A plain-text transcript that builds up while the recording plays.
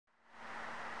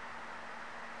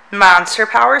Monster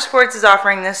Powersports is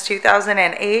offering this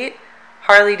 2008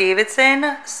 Harley-Davidson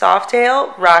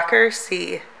Softail Rocker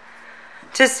C.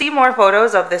 To see more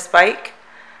photos of this bike,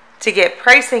 to get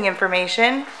pricing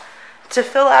information, to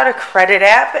fill out a credit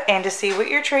app, and to see what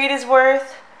your trade is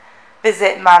worth,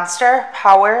 visit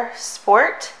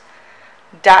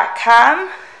monsterpowersport.com.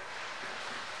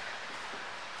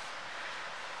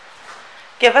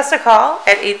 Give us a call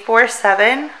at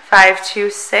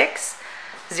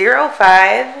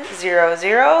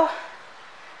 847-526-0500,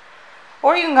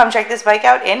 or you can come check this bike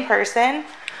out in person.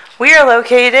 We are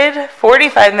located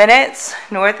 45 minutes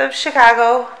north of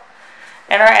Chicago,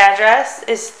 and our address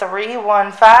is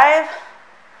 315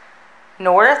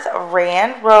 North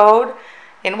Rand Road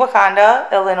in Wauconda,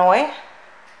 Illinois.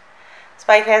 This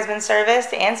bike has been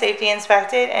serviced and safety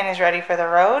inspected and is ready for the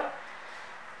road.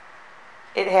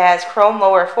 It has chrome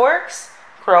lower forks,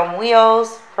 chrome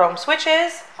wheels, chrome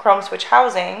switches, chrome switch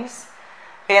housings,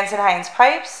 Vance & Hines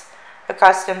pipes, a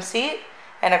custom seat,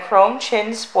 and a chrome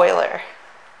chin spoiler.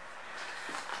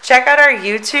 Check out our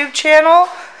YouTube channel,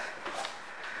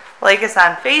 like us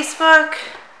on Facebook,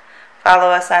 follow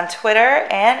us on Twitter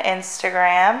and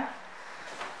Instagram.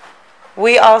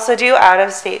 We also do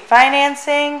out-of-state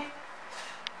financing,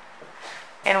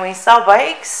 and we sell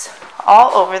bikes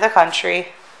all over the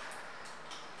country.